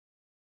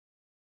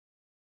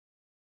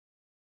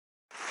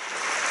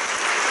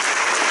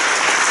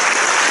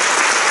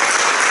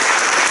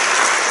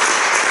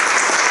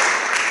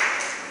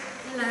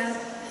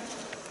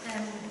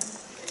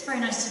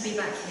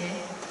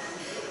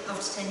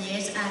10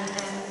 years, and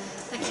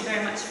thank you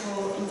very much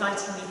for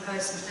inviting me,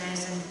 Poets and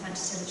Players and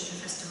Manchester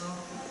Literature Festival.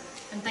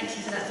 And thank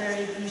you for that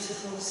very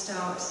beautiful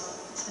start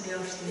to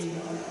the afternoon.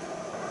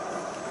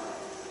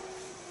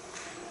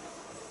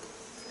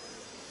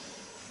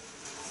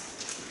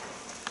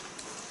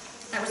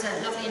 That was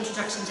a lovely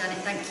introduction, Janet,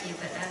 thank you,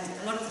 but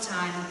a lot of the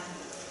time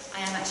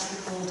I am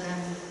actually called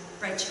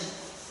Rachel.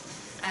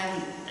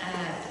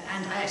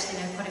 And I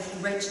actually know quite a few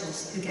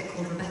Rachels who get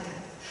called Rebecca.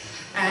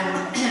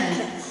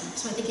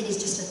 So I think it is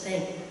just a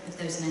thing with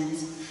those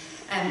names.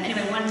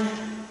 Anyway,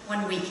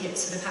 one week it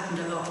sort of happened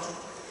a lot,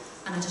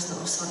 and I just thought,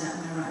 oh, sod it,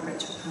 I'm going to write a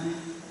Rachel poem.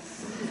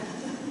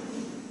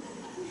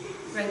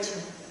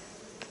 Rachel.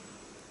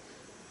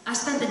 I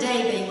spent the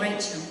day being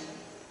Rachel.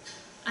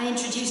 I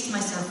introduced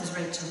myself as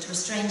Rachel to a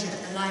stranger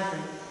at the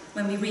library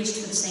when we reached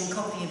for the same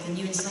copy of the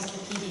new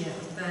encyclopedia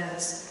of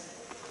birds.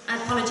 I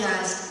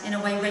apologised in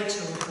a way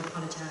Rachel would have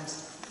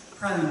apologised,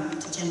 prone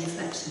to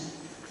genuflection.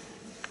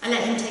 I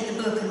let him take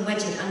the book and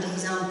wedge it under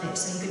his armpit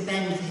so he could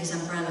bend for his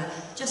umbrella,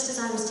 just as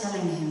I was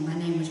telling him my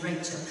name was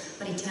Rachel,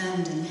 but he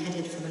turned and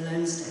headed for the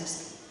loans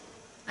desk.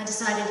 I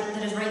decided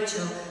that as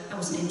Rachel, I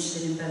wasn't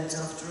interested in birds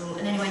after all,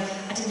 and anyway,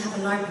 I didn't have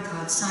a library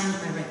card signed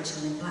by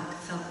Rachel in black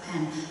felt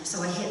pen,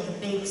 so I hit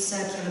the big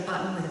circular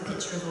button with a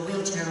picture of a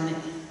wheelchair on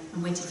it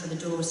and waited for the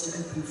doors to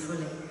open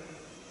fully.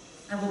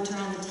 I walked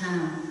around the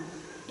town,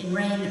 in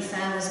rain that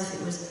fell as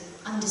if it was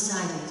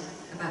undecided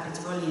about its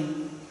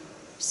volume.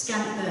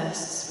 Scant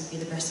bursts would be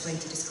the best way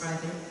to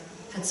describe it,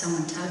 had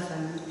someone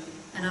telephoned,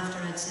 and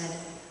after I'd said,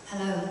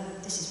 "Hello,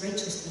 this is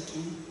Rachel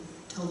speaking,"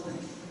 told them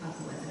about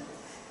the weather.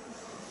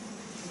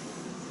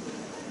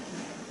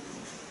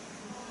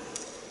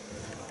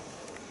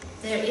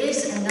 There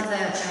is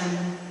another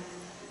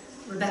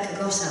Rebecca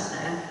Goss out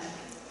there,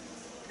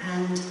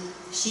 and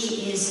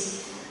she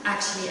is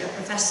actually a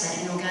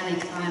professor in organic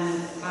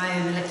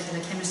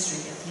biomolecular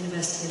chemistry at the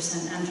University of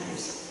St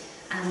Andrews.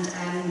 And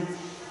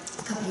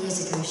a couple of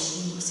years ago,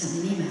 she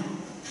sent me an email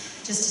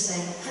just to say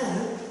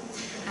hello.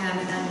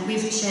 And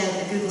we've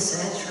shared a Google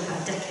search for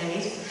about a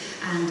decade,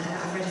 and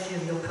I've read a few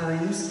of your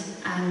poems.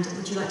 And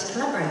would you like to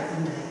collaborate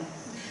one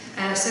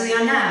day? So we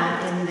are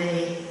now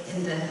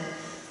in the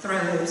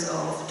throes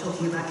of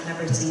talking about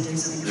collaborating, doing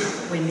something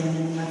about women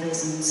and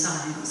mothers and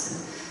science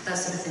and that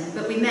sort of thing.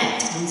 But we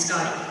met on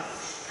Skype.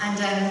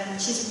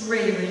 And she's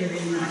really, really,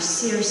 really nice,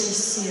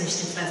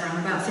 seriously clever.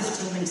 I'm about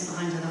 15 minutes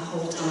behind her the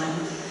whole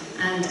time.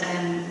 And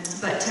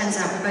but it turns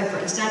out we've both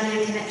got East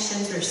Anglian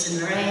connections, we're of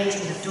similar age,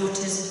 we have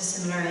daughters of a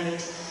similar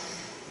age.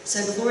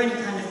 So before any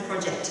kind of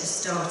project has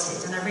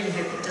started, and I really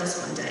hope it does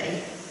one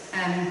day,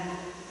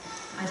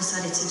 I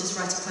decided to just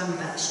write a poem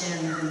about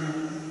sharing of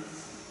women.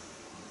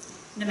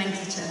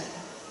 Nomenclature.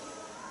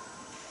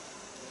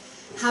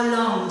 How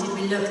long did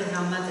we look at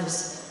our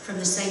mothers from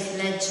the safe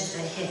ledge of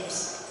their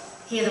hips?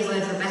 Hear the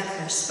word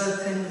Rebecca,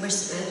 spoken,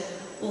 whispered,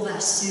 all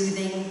that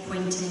soothing,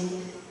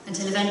 pointing,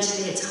 until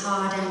eventually its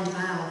hard end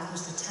vowel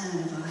caused the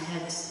turn of our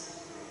heads.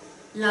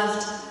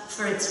 Loved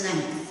for its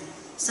length,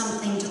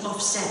 something to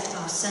offset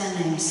our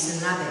surname's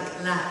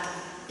syllabic lack.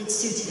 It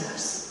suited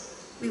us.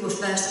 We were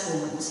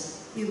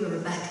firstborns, we were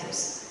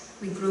Rebeccas.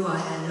 We grew our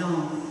hair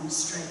long and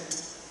straight.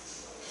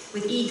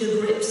 With eager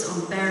grips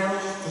on beryl,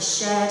 the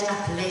shared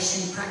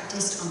appellation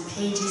practiced on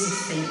pages of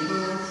faint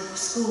wool,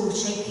 school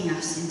shaping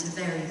us into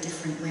very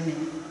different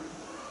women.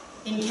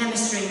 In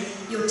chemistry,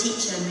 your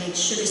teacher made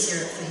sugar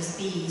syrup for his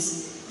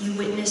bees. You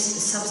witnessed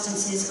the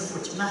substances of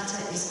which matter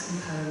is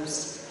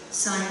composed.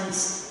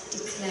 Science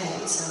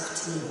declared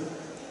itself to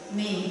you.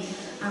 Me,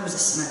 I was a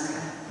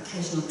smoker,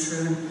 occasional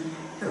truant,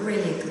 but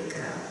really a good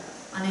girl,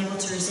 unable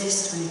to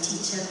resist when a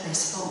teacher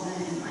placed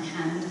Faulkner in my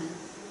hand.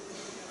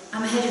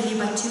 I'm ahead of you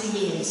by 2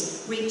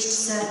 years, reached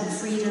certain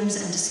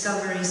freedoms and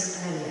discoveries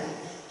earlier.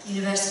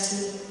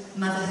 University,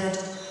 motherhood,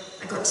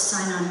 I got to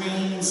sign our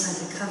name inside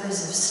the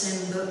covers of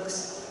slim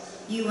books.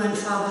 You weren't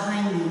far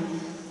behind me,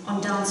 on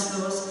dance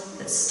floors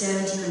that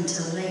stirred you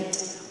until late,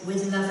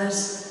 with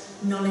lovers,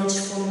 knowledge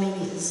forming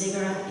its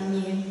ziggurat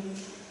in you.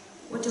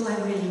 What do I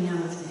really know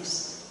of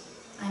this?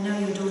 I know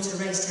your daughter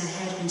raised her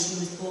head when she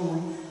was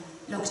born,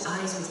 locked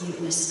eyes with you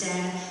in a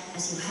stare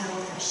as you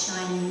held her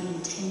shiny,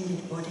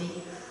 intended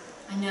body.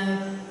 I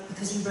know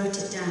because you wrote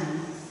it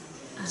down,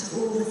 out of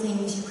all the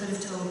things you could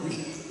have told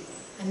me,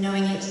 and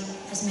knowing it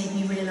has made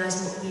me realise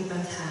what we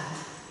both have,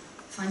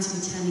 finds me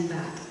turning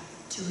back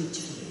to reach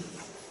for you.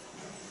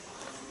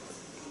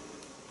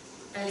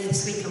 Earlier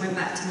this week I went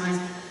back to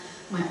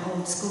my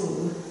old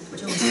school,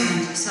 which I always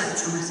found slightly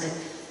traumatic,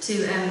 to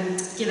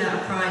give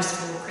out a prize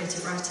for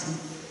creative writing.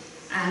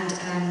 And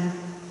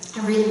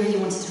I really, really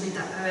wanted to read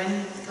that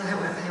poem. I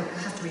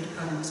have to read a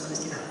poem as well as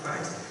give out a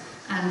prize.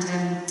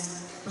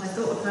 But I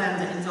thought a poem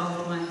that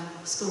involved my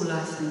school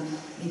life and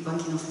me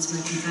bunking off and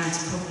smoking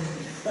fags probably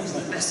was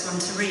the best one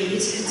to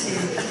read to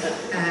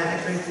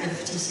a group of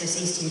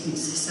GCSE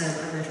students, so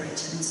I read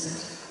Rachel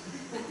instead.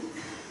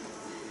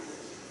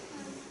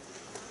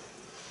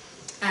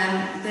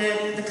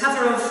 The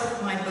cover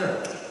of my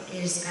book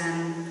is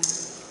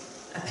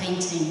a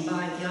painting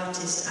by the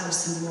artist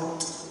Alison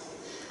Watt.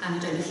 And I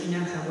don't know if you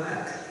know her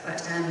work,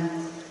 but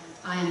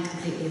I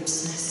completely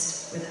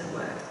obsessed with her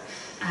work.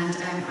 And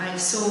I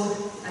saw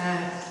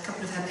a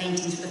couple of her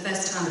paintings for the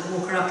first time at the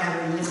Walker Art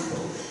Gallery in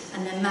Liverpool,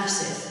 and they're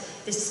massive.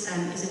 This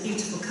is a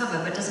beautiful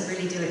cover, but doesn't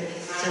really do it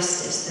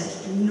justice.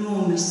 They're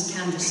enormous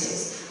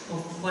canvases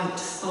of white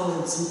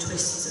folds and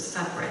twists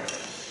of fabric.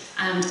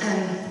 And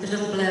the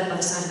little blurb by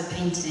the side of the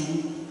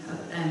painting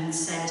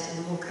said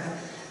in Walker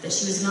that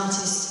she was an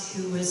artist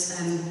who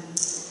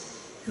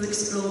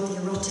explored the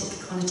erotic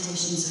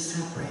connotations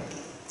of fabric,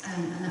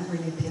 and that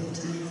really appealed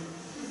to me.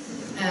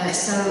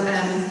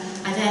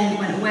 I then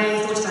went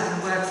away, thought about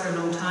her work for a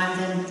long time,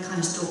 then kind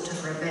of stalked her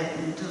for a bit,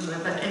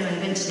 but anyway,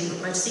 eventually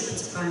wrote a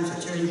sequence of poems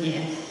which are in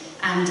here,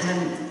 and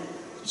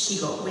she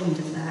got wind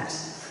of that,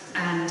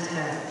 and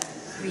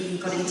we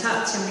got in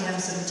touch, and we had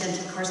a sort of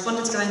gentle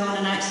correspondence going on,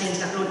 and I actually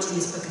ended up launching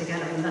this book at a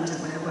gallery in London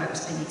where her work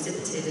was being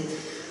exhibited, and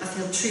I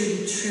feel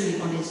truly,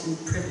 truly honoured and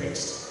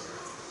privileged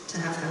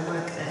to have her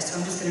work there. So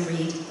I'm just going to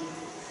read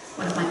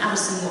one of my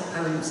Alison Watt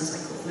poems, as I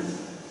call them.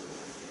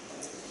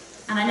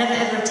 And I never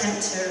ever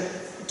attempt to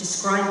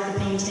describe the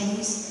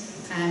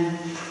paintings.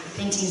 The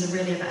paintings are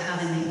really about how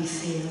they make me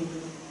feel.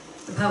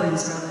 The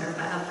poems, rather, are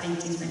about how the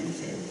paintings make me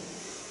feel.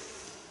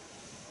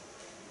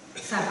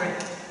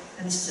 Fabric,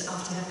 and this is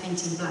after her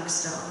painting Black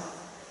Star.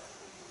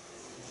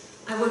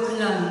 I woke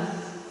alone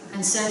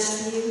and searched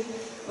for you,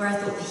 where I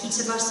thought the heat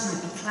of us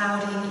might be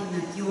clouding in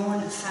that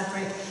yawn of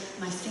fabric,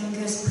 my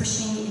fingers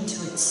pushing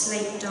into its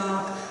slate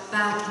dark,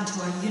 back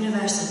into our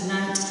universe of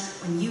night,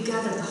 when you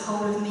gathered the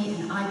whole of me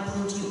and I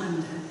pulled you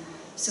under,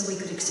 so we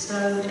could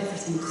explode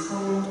everything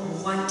cold or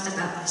white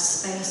about this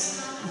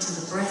space, until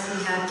the breath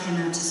we had came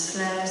out as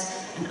flares,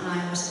 and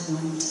I was the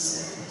one to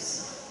surface.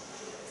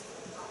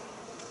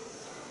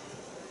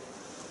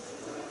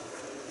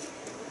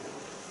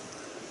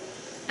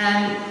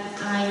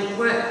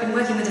 I've been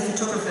working with a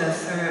photographer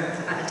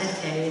for about a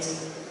decade,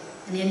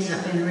 and he ended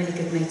up being a really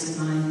good mate of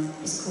mine.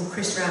 He's called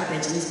Chris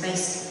Routledge, and he's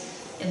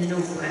based in the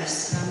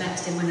northwest. I met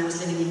him when I was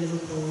living in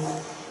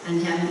Liverpool,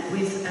 and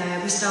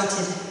we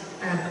started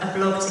a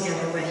blog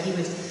together where he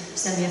would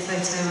send me a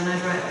photo and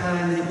I'd write a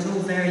poem, and it was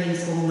all very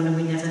informal, and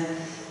we never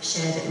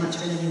shared it much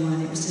with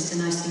anyone. It was just a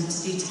nice thing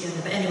to do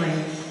together. But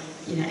anyway,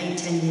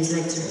 8-10 years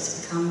later,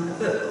 it's become a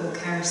book called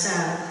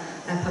Carousel,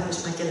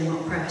 published by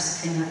Guillemot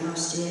Press, came out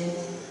last year.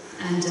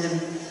 And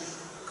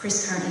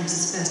Chris currently has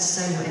his first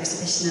solo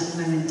exhibition at the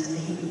moment at the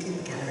Heaton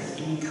Cooper Gallery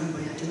in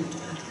Cumbria. I do want to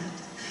plug that.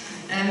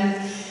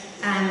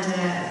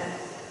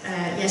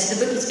 So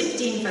the book is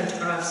 15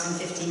 photographs and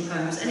 15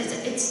 poems, and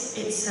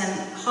it's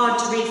hard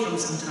to read from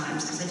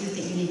sometimes, because I do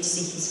think you need to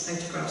see his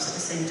photographs at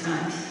the same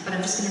time. But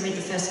I'm just going to read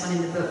the first one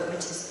in the book,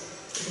 which is,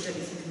 I don't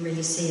know if you can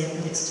really see it,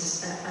 but it's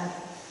just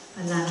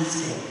a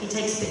landscape. He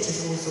takes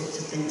pictures of all sorts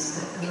of things,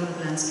 but a lot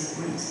of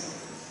landscape ones.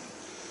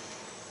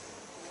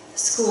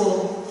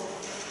 Squall.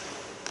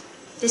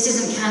 This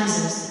isn't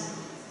Kansas,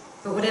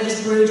 but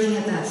whatever's brooding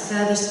at that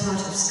furthest part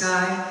of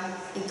sky,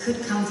 it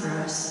could come for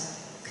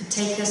us, could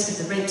take us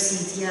with the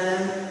rapeseed's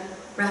yellow,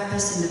 wrap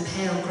us in the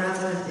pale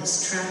gravel of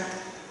this track.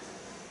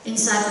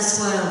 Inside the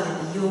swirl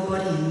there'd be your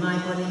body and my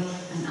body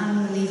and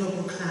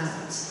unbelievable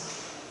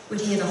clouds. We'd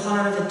hear the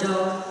holler of a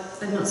dog,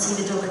 but not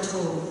see the dog at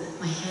all.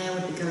 My hair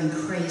would be going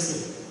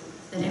crazy.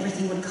 Then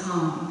everything would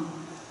calm.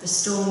 The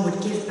storm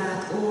would give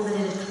back all that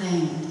it had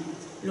claimed.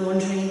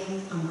 Laundry,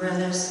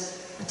 umbrellas,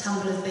 a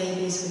tumble of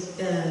babies with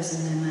billows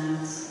in their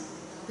mouths.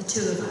 The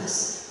two of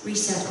us,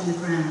 reset on the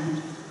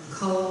ground,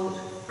 cold,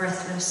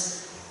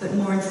 breathless, but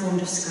more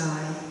informed of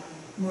sky,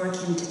 more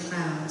akin to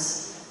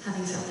clouds,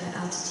 having felt their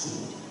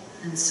altitude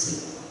and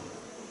sweep.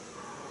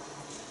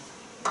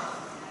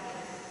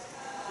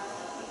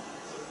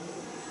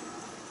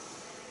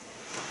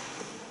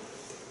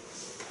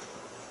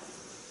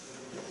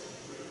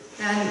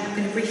 I'm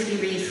going to briefly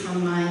read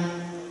from my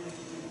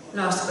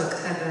last book,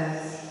 Her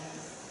Birth,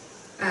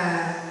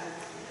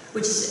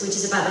 which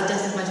is about the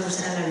death of my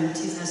daughter Ella in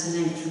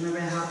 2008 from a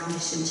rare heart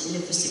condition. She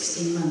lived for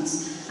 16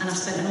 months, and I've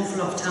spent an awful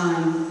lot of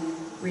time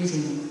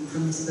reading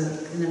from this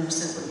book in the last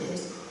several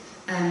years.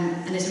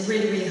 And it's a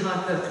really, really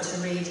hard book to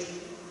read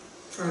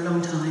for a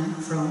long time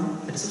from,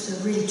 but it's also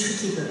a really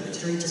tricky book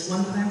to read just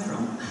one poem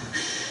from,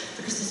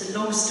 because there's a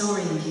long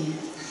story in here.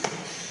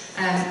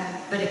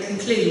 But it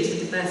concludes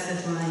with the birth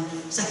of my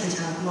second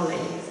child, Molly.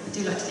 I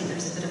do like to think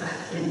there's a bit of a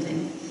happy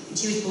ending. And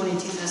she was born in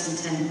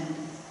 2010,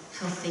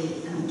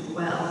 healthy and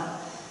well,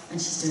 and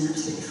she's doing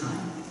absolutely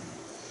fine.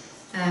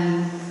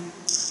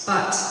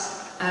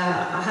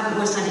 I haven't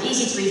always found it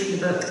easy to read from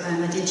the book.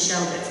 I did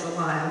shelve it for a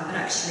while, but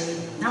actually,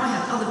 now I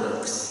have other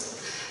books.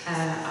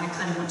 I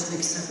kind of want to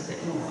mix it up a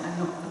bit more and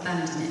not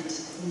abandon it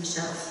on the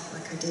shelf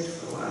like I did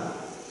for a while.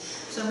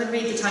 So I'm going to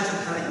read the title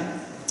poem,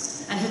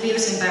 and he'll be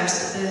also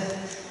embarrassed that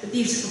the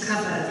beautiful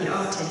cover, the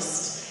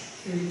artist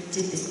who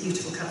did this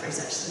beautiful cover is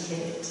actually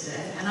here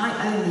today. And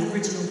I own the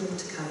original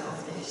watercolour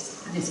of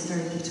this, and it's a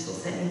very beautiful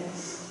thing.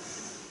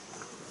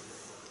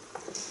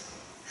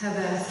 Her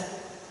Birth.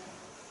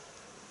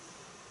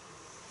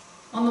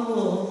 On the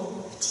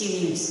wall,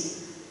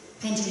 petunias,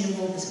 painted in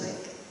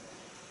Walberswick.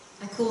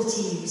 I call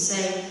to you,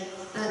 say,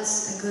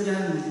 that's a good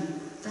omen,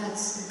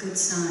 that's a good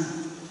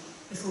sign.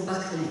 before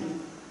buckling,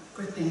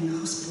 gripping the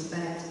hospital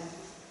bed.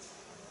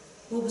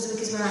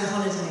 Warwick is where I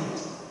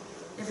holidayed,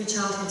 every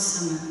childhood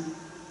summer.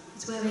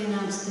 It's where we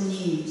announced the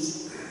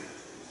news.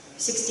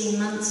 16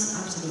 months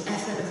after the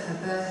effort of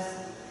her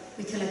birth,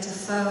 we collect a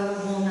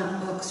faux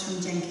walnut box from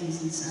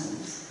Jenkins and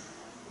Sons.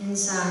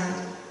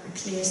 Inside, a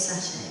clear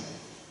sachet,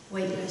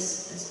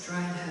 weightless as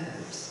dried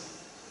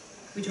herbs.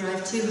 We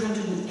drive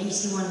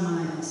 281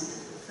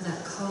 miles for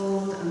that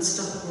cold,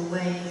 unstoppable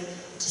wave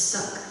to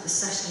suck the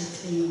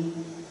sachet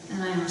clean.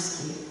 And I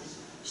ask you,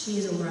 she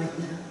is all right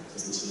now,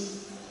 isn't she?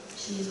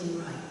 She is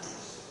all right.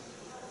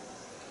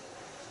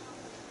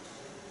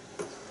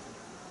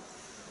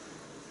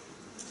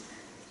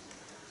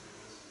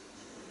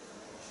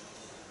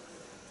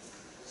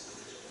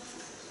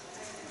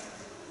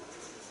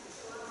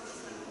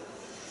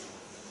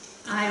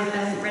 I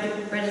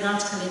read an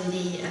article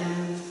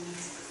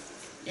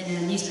in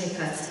a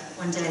newspaper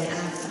one day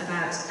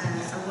about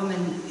a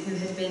woman who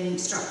had been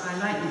struck by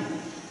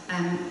lightning,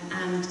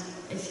 and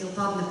if you'll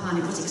pardon the pun,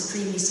 it was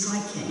extremely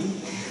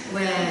striking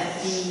where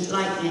the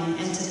lightning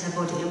entered her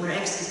body and where it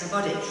exited her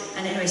body.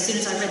 And anyway, as soon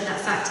as I read that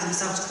fact in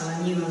this article,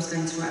 I knew I was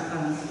going to write a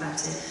poem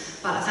about it.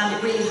 But I found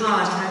it really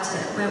hard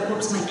what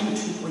was my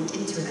entry point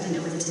into it. I didn't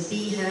know whether to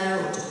be her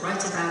or to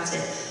write about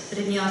it. But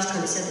in the article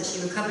it said that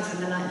she recovered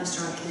from the lightning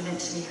strike and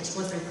eventually she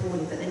was very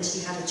poorly, but then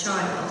she had a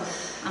child.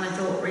 And I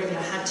thought really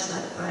I had to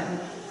write the poem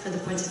from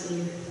the point of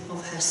view of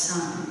her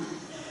son,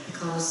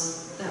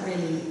 because that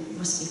really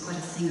must be quite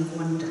a thing of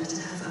wonder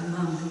to have a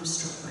mum who was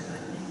struck by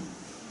lightning.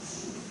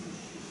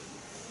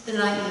 The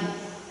lightning.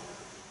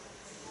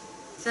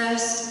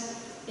 First,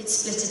 it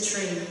split a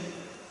tree,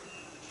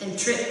 then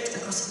tripped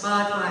across a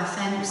barbed wire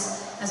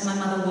fence as my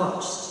mother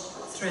watched,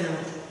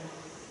 thrilled.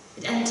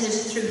 It entered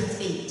through her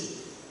feet,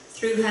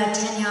 threw her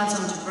 10 yards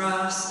onto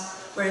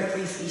grass, where it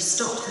briefly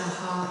stopped her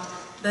heart,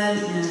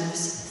 burnt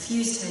nerves,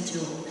 fused her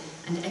jaw,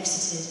 and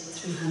exited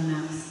through her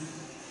mouth.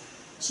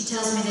 She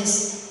tells me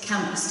this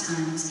countless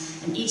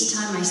times, and each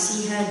time I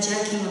see her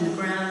jerking on the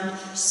ground,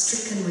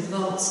 stricken with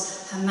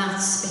volts, her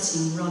mouth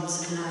spitting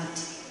rods of light.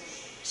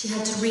 She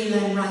had to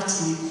relearn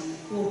writing,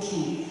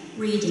 walking,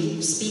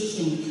 reading,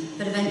 speaking,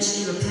 but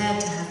eventually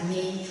repaired to have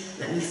me,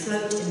 let me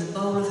float in the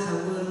bowl of her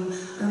womb,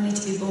 only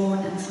to be born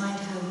and find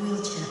her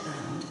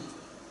wheelchair-bound.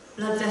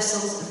 Blood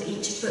vessels of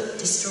each foot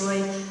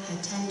destroyed,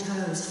 her 10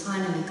 toes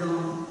finally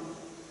gone.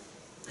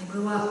 I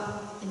grew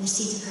up in the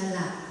seat of her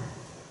lap.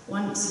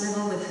 Once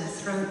level with her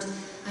throat,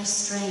 I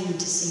strained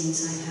to see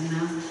inside her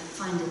mouth,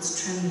 find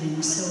its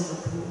trembling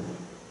silver pool.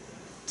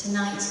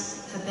 Tonight,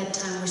 her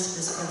bedtime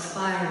whispers grow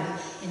fiery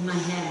in my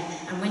hair,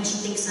 and when she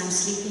thinks I'm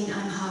sleeping,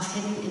 I'm half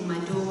hidden in my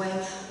doorway,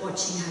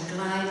 watching her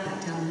glide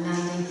back down the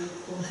landing,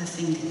 all her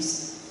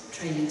fingers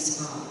trailing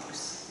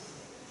sparks.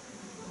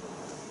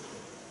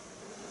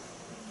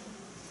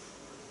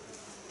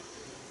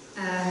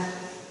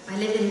 I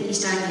live in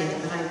East Anglia,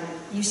 but I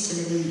used to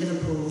live in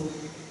Liverpool,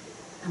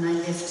 and I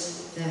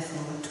lived there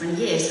for 20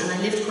 years, and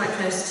I lived quite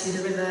close to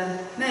the River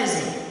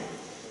Mersey,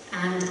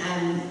 and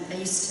I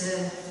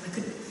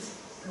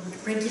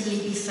would regularly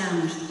be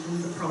found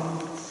on the prom,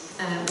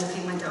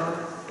 walking my dog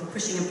or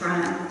pushing a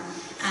pram,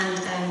 and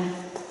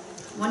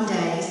one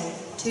day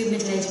 2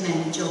 middle-aged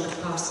men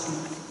jogged past me,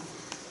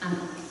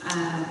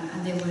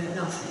 and they were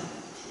laughing,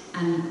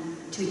 and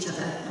to each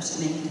other, not at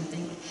me, I don't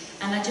think,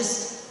 and I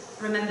just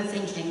remember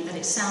thinking that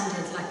it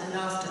sounded like the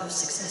laughter of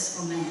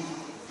successful men.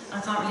 And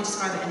I can't really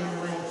describe it any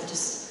other way, I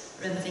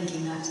just remember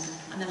thinking that,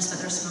 and then I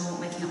spent the rest of my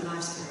walk making up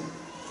lives for them.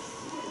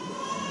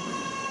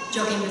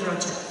 Jogging with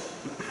Roger.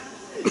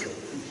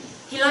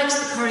 He likes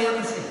the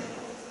choreography,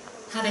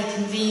 how they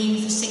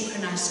convene for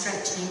synchronised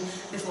stretching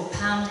before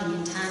pounding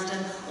in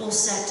tandem, all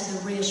set to the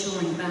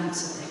reassuring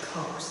bounce of their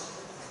cogs.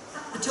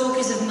 The talk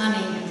is of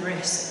money and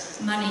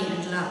risk, money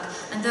and luck,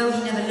 and though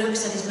he never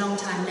looks at his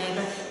long-time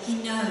neighbour, he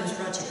knows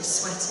Roger is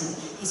sweating,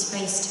 his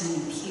face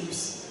turning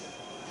puce.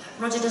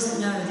 Roger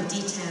doesn't know the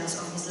details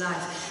of his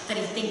life, that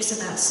he thinks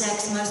about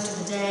sex most of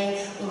the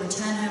day, will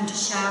return home to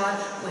shower,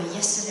 wear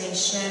yesterday's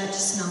shirt,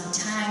 smell the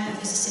tang of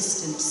his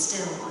assistant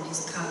still on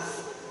his cuff.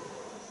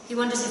 He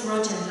wonders if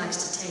Roger likes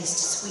to taste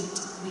sweet,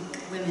 weak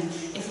women,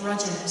 if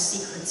Roger has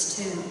secrets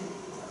too.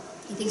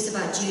 He thinks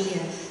about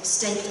Julia,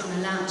 staked on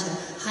a lounger,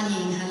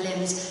 honeying her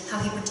limbs, how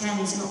he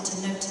pretends not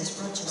to notice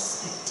Roger's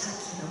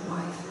spectacular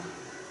wife.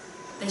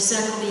 They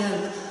circle the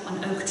oak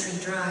on Oak Tree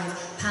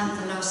Drive, pant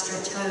the last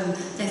stretch home,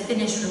 their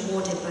finish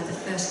rewarded by the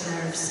first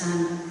glare of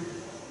sun.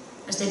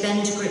 As they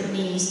bend to grip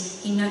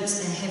knees, he notes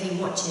their heavy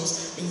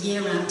watches, the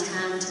year-round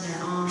tan to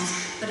their arms,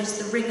 but it's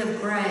the ring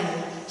of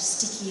grey,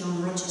 sticky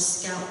on Roger's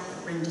scalp,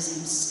 that renders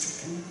him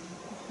stricken,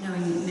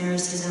 knowing it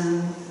mirrors his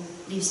own,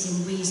 leaves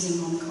him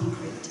wheezing on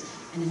concrete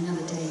and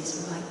another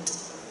day's light.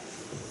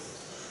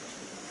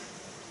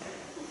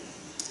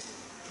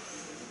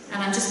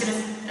 And I'm just going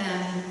to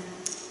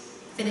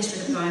finish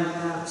with a poem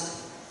about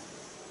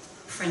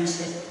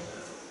friendship,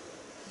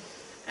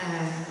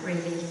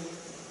 really,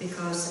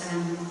 because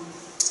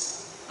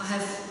I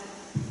have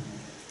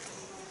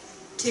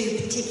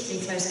two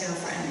particularly close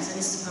girlfriends, and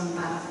this is a poem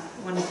about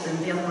one of them.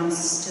 The other one's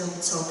still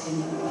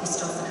talking,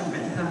 pissed off. I haven't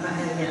written a poem about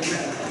her yet,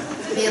 but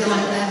the other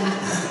one,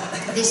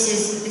 this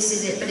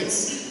is it. But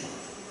it's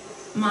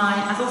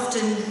I've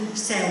often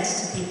said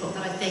to people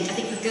that I think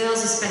for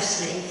girls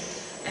especially,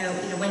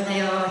 when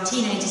they are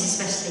teenagers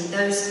especially,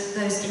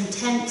 those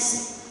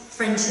intense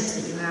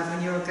friendships that you have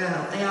when you're a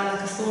girl, they are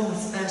like a form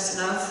of first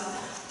love.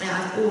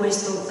 I've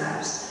always thought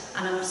that,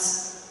 and I'm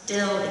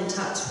still in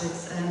touch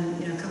with a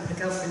couple of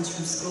girlfriends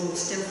from school,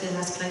 still feel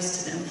as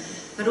close to them.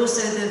 But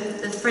also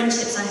the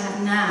friendships I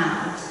have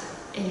now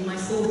in my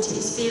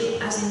 40s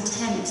feel as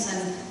intense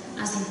and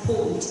as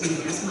important to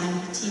me as my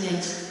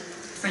teenage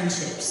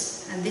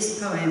friendships. And this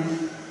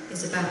poem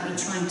is about me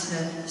trying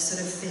to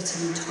sort of fit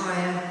an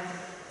entire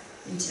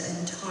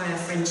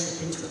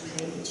friendship into a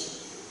page.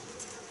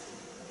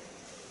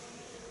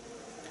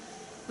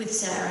 With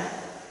Sarah.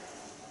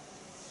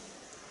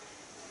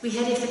 We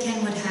headed for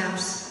Kenwood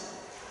House,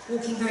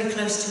 walking very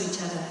close to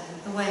each other,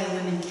 the way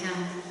women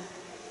can.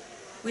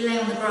 We lay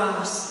on the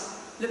grass,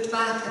 looked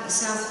back at the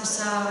south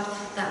facade,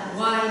 that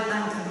wide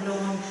bank of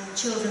lawn,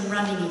 children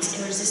running its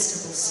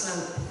irresistible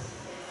slope.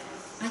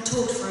 I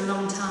talked for a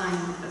long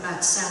time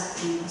about sad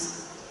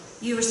things.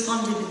 You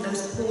responded with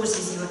those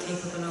pauses you are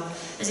capable of,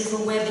 as if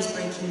a web is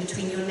breaking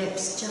between your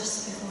lips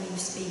just before you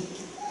speak,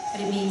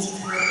 but it means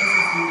you've heard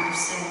everything I've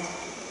said.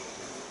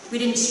 We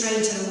didn't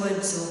stray to the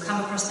woods or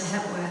come across the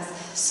Hepworth,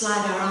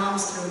 slide our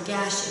arms through a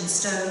gash in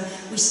stone.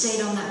 We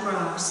stayed on that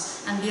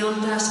grass, and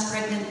beyond us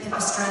pregnant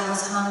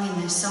pipistrelles hung in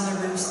their summer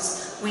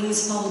roosts,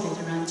 wings folded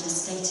around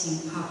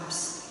gestating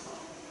pups.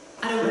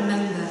 I don't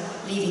remember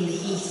leaving the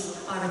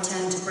heath, our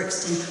return to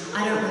Brixton.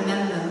 I don't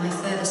remember my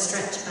further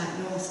stretch back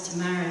north to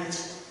marriage.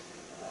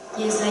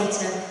 Years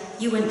later,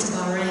 you went to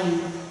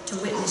Bahrain to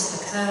witness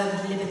the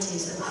curbed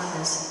liberties of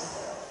others.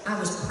 I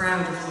was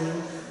proud of you,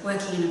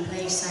 working in a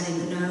place I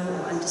didn't know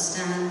or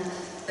understand,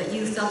 but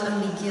you felt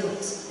only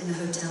guilt in the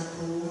hotel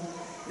pool,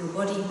 your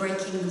body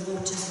breaking the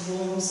water's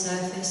warm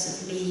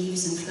surface of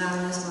leaves and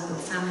flowers while your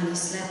family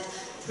slept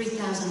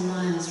 3,000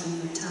 miles from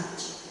your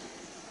touch.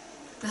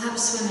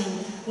 Perhaps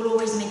swimming will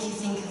always make you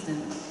think of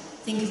them.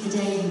 Think of the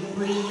day you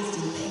breathed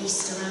and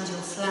paced around your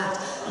flat,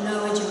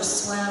 lowered your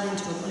swell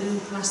into a blue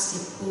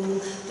plastic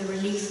pool, the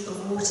relief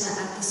of water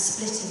at the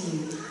split of you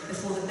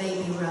before the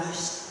baby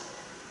rushed.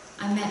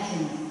 I met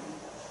him,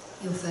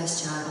 your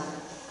first child,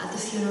 at the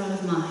funeral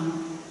of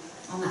mine,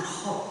 on that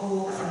hot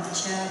walk from the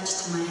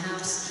church to my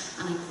house,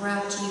 and I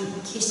grabbed you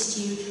and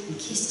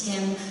kissed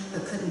him,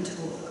 but couldn't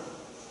talk.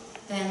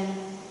 Then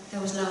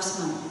there was last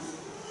month,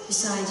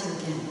 beside you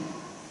again,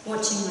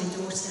 watching my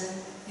daughter,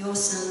 your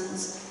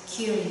sons,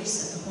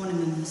 curious at the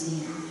Horniman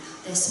Museum,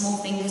 their small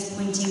fingers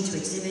pointing to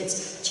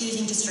exhibits,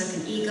 choosing to stroke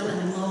an eagle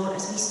and a mole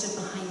as we stood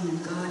behind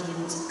them,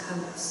 guardians of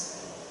coats.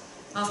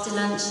 After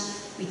lunch,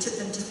 we took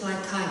them to fly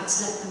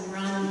kites, let them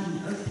run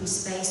in open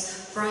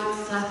space, bright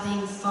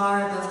flapping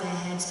far above their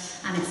heads,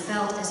 and it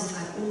felt as if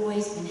I'd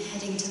always been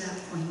heading to that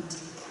point,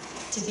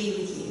 to be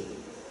with you,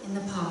 in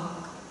the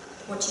park,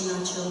 watching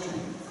our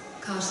children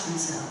cast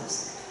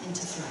themselves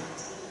into flight.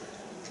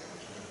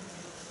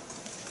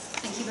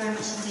 Thank you very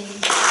much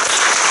indeed.